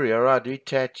artillery. Alright,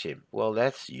 detach him. Well,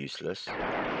 that's useless.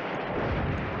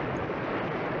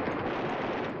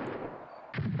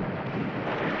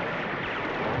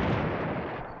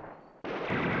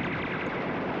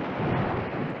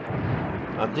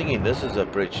 I'm thinking this is a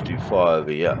bridge too far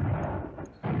over here.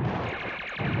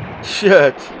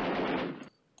 Shit!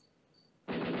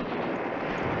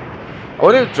 I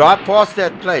want to drive past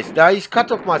that place. Now he's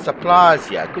cut off my supplies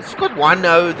here. Because he's got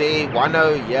 1-0 there,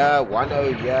 1-0 here,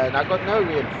 1-0 here. And I got no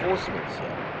reinforcements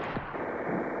here.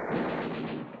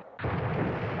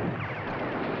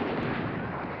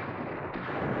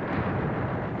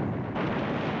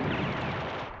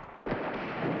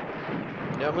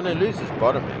 Yeah, I'm going to lose this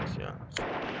bottom X here.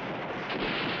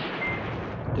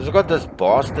 Because I've got this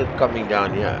bastard coming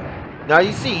down here. Now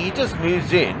you see, he just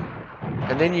moves in.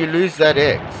 And then you lose that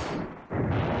X.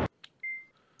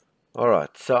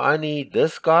 Alright, so I need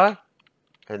this guy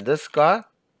and this guy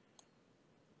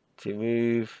to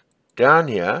move down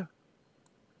here.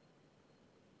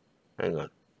 Hang on,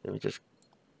 let me just...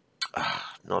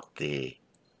 not there.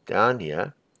 Down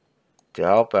here to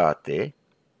help out there.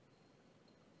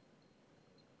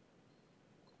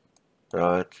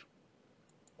 Right.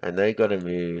 And they got to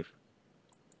move.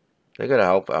 They got to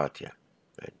help out here.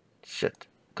 Man, shit.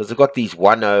 Because they've got these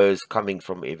 1-0s coming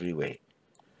from everywhere.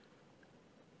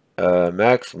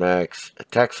 Max,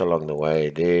 attacks along the way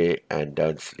there, and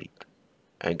don't sleep.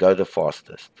 and go the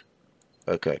fastest.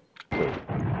 Okay, cool.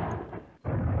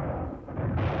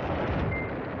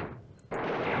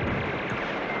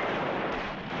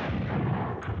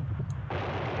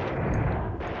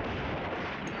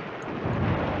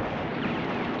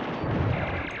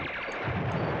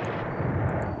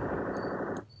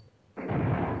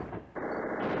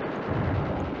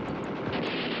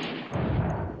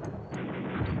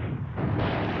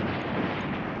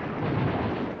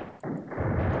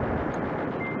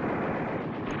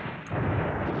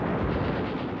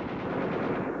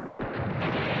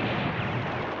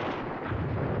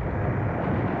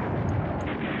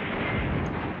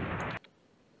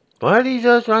 Why are these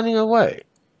guys running away?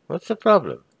 What's the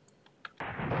problem?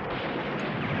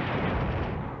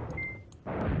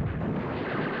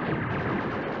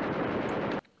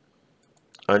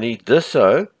 I need this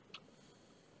so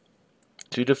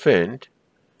to defend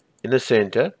in the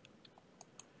center,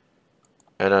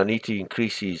 and I need to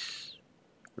increase his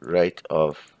rate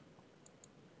of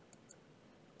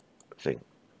thing.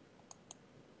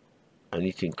 I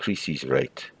need to increase his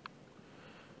rate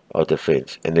of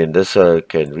defense, and then this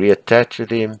can reattach with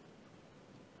him,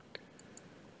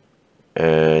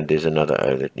 and there's another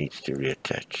O that needs to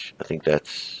reattach. I think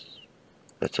that's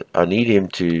it. I need him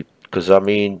to, because I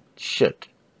mean, shit.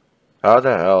 How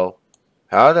the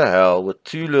hell with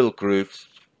two little groups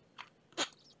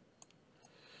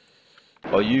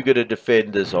are you gonna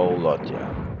defend this whole lot,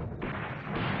 yeah?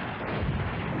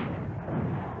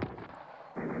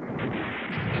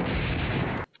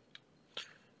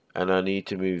 And I need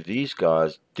to move these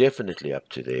guys definitely up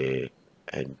to there,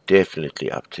 and definitely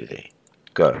up to there.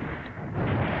 Go.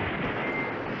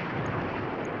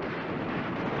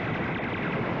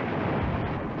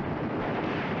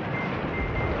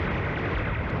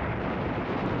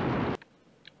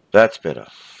 That's better.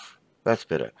 That's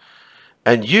better.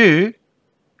 And you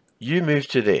move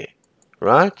to there,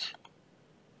 right?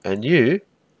 And you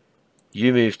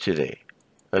move to there.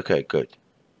 Okay, good.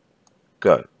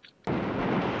 Go.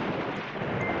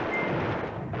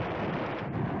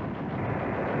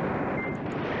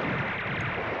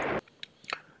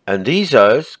 And these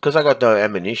O's, because I got no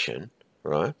ammunition,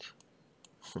 right?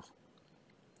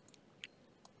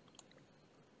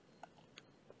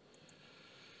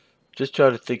 Just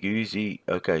trying to think who's he.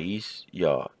 Okay, he's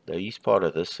part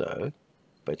of this O,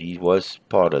 but he was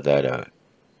part of that O.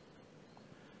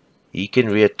 He can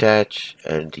reattach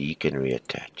and he can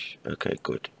reattach. Okay,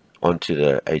 good. Onto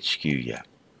the HQ, yeah.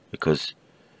 Because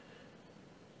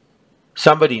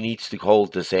somebody needs to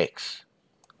hold this X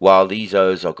while these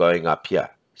O's are going up here.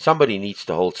 Somebody needs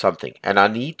to hold something. And I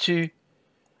need to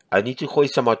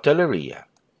hoist some artillery here.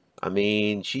 I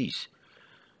mean, geez.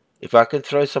 If I can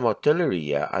throw some artillery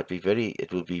here,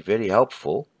 it would be very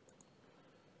helpful.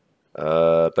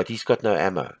 But he's got no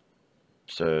ammo.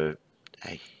 So,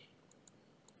 hey.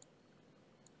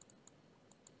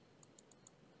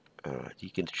 Alright,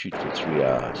 he can shoot for 3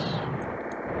 hours.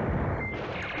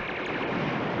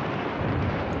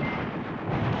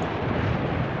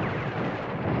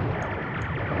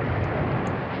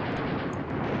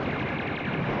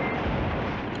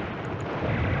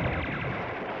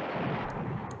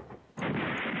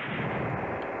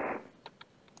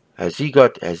 Has he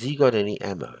got any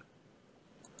ammo?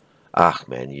 Ah,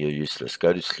 man, you're useless.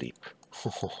 Go to sleep.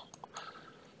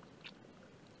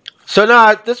 So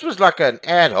now this was like an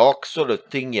ad hoc sort of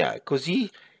thing, yeah. Because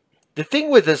the thing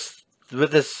with this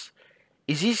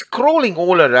is he's crawling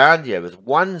all around here with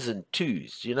 1s and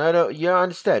 2s. You know, you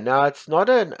understand? Now it's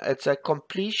a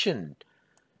completion.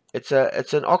 It's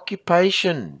an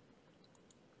occupation.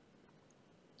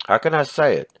 How can I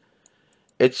say it?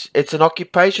 It's an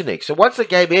occupation X. So once the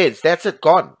game ends, that's it,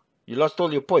 gone. You lost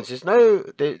all your points. It's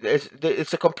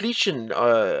a completion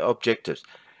objectives.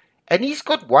 And he's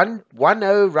got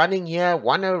 1-0 running here,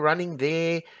 1-0 running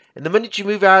there. And the minute you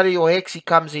move out of your hex, he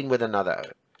comes in with another O.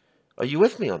 Are you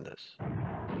with me on this?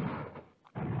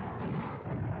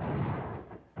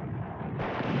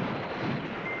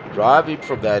 Drive him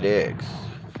from that X.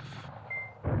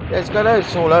 Yeah, it's got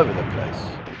O's all over the place.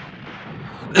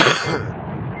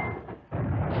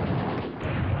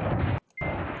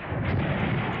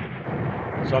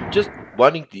 So I'm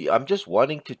just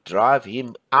wanting to drive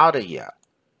him out of here.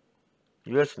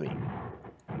 You with me?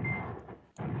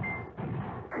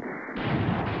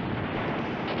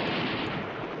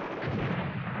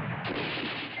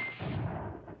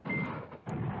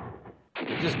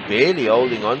 We're just barely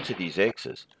holding on to these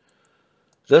X's.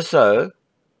 This O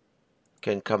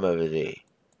can come over there.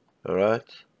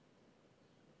 Alright?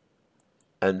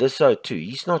 And this O too.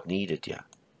 He's not needed here.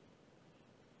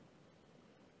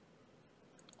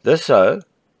 This O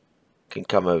can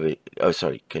come over. Oh,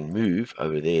 sorry, can move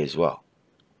over there as well.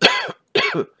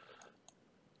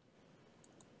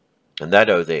 And that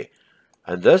O there.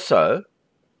 And this O,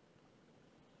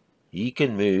 he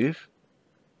can move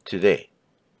to there.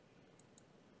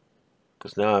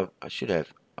 Because now I should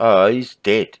have... Oh, he's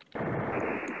dead.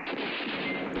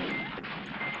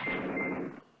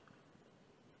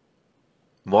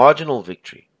 Marginal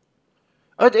victory.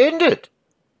 Oh, it ended.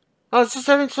 I was just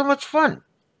having so much fun.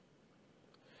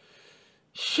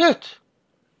 Shit.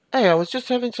 Hey, I was just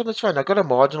having so much fun. I got a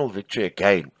marginal victory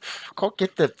again. Can't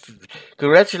get the...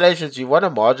 Congratulations, you won a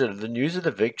marginal. The news of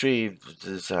the victory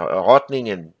is heartening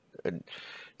and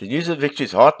the news of the victory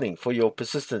is heartening for your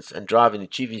persistence and drive in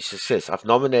achieving success. I've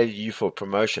nominated you for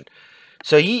promotion.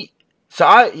 So he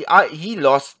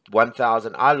lost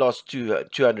 1,000. I lost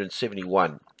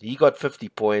 271. He got 50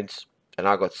 points and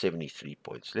I got 73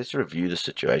 points. Let's review the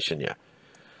situation here.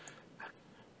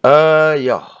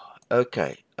 Yeah.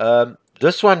 Okay.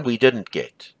 This one we didn't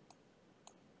get.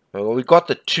 Well, we got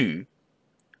the 2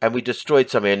 and we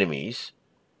destroyed some enemies,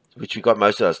 which we got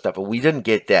most of our stuff, but we didn't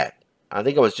get that. I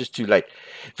think I was just too late.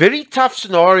 Very tough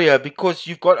scenario because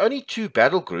you've got only 2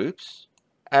 battle groups,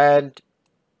 and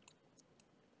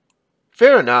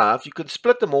fair enough, you can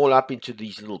split them all up into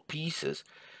these little pieces.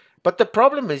 But the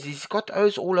problem is he's got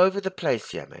O's all over the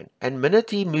place here, man. And minute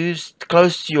he moves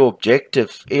close to your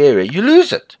objective area, you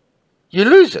lose it. You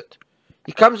lose it.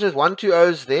 He comes with 1, 2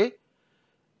 O's there,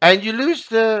 and you lose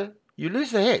the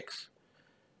hex.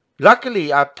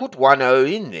 Luckily, I put 1 O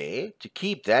in there to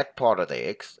keep that part of the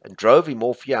hex and drove him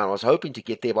off here. I was hoping to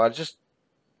get there, but I just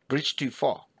bridged too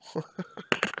far.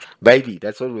 Maybe,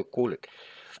 that's what we'll call it.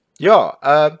 Yeah,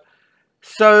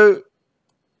 so...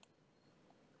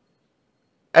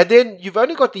 And then you've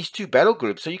only got these 2 battle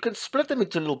groups, so you can split them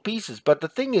into little pieces. But the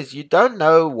thing is, you don't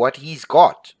know what he's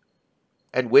got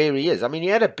and where he is. I mean, he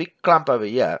had a big clump over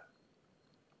here.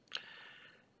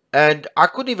 And I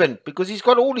couldn't even, because he's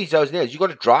got all these O's now, you've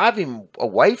got to drive him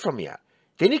away from here.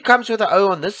 Then he comes with an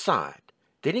O on this side.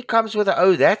 Then he comes with an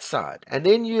O that side. And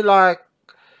then you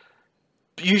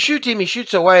you shoot him, he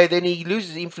shoots away, then he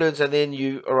loses influence, and then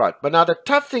alright. But now the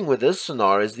tough thing with this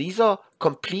scenario is these are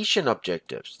completion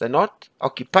objectives. They're not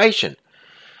occupation.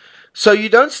 So you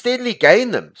don't steadily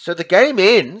gain them. So the game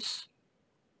ends,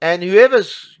 and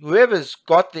whoever's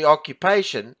got the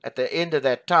occupation at the end of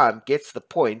that time gets the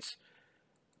points.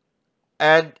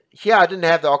 And here I didn't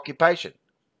have the occupation,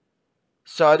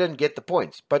 so I didn't get the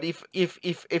points. But if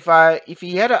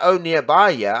he had an O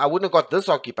nearby here, I wouldn't have got this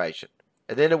occupation,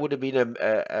 and then it would have been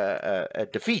a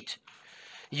defeat.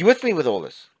 You with me with all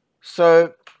this?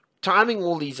 So timing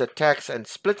all these attacks and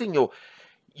splitting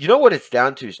you know what it's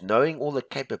down to is knowing all the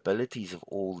capabilities of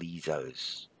all these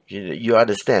O's. You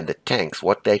understand the tanks,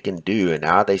 what they can do, and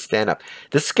how they stand up.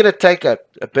 This is going to take a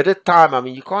bit of time. I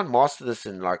mean, you can't master this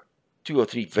in like 2 or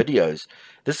 3 videos.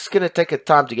 This is going to take a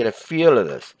time to get a feel of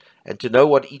this and to know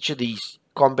what each of these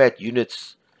combat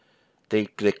units, their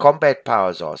combat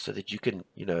powers are, so that you can,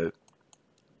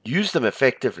 use them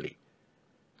effectively.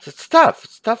 So it's tough.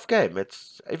 It's a tough game.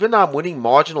 Even though I'm winning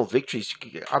marginal victories.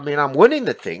 I mean, I'm winning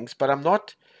the things, but I'm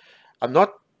not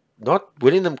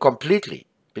winning them completely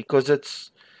because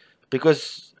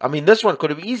I mean, this one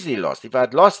could have easily lost. If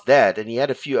I'd lost that and he had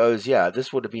a few O's here,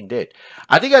 this would have been dead.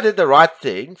 I think I did the right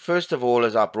thing. First of all,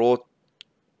 as I brought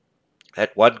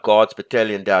that 1 Guards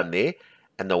battalion down there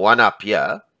and the one up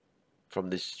here from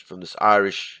this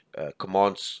Irish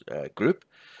commands group,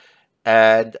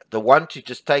 and the one to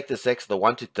just take this X, the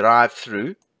one to drive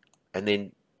through, and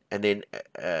then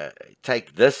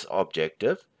take this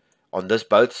objective on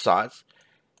both sides.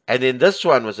 And then this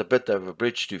one was a bit of a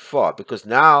bridge too far, because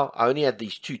now I only had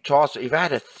these 2 tasks. If I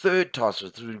had a 3rd task,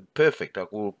 it would be perfect. I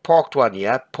would have parked one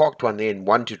here, parked one there, and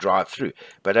one to drive through.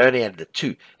 But I only had the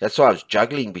 2. That's why I was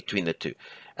juggling between the 2.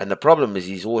 And the problem is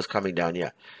he's always coming down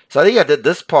here. So I think I did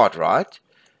this part right,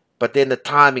 but then the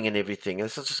timing and everything,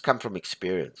 this has just come from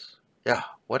experience. Yeah,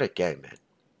 what a game, man.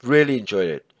 Really enjoyed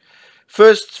it.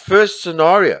 First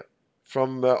scenario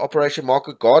from Operation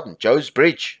Market Garden, Joe's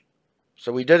Bridge.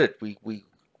 So we did it.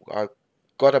 I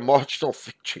got a marginal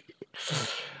victory.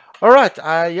 All right.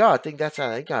 I think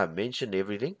I mentioned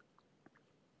everything.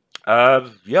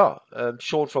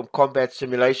 Sean from Combat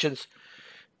Simulations.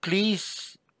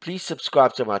 Please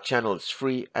subscribe to my channel. It's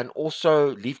free. And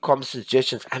also leave comment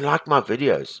suggestions and like my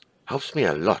videos. Helps me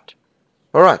a lot.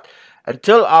 All right.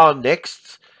 Until our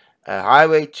next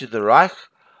Highway to the Reich,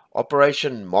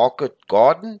 Operation Market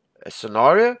Garden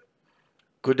scenario.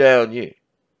 Good day on you.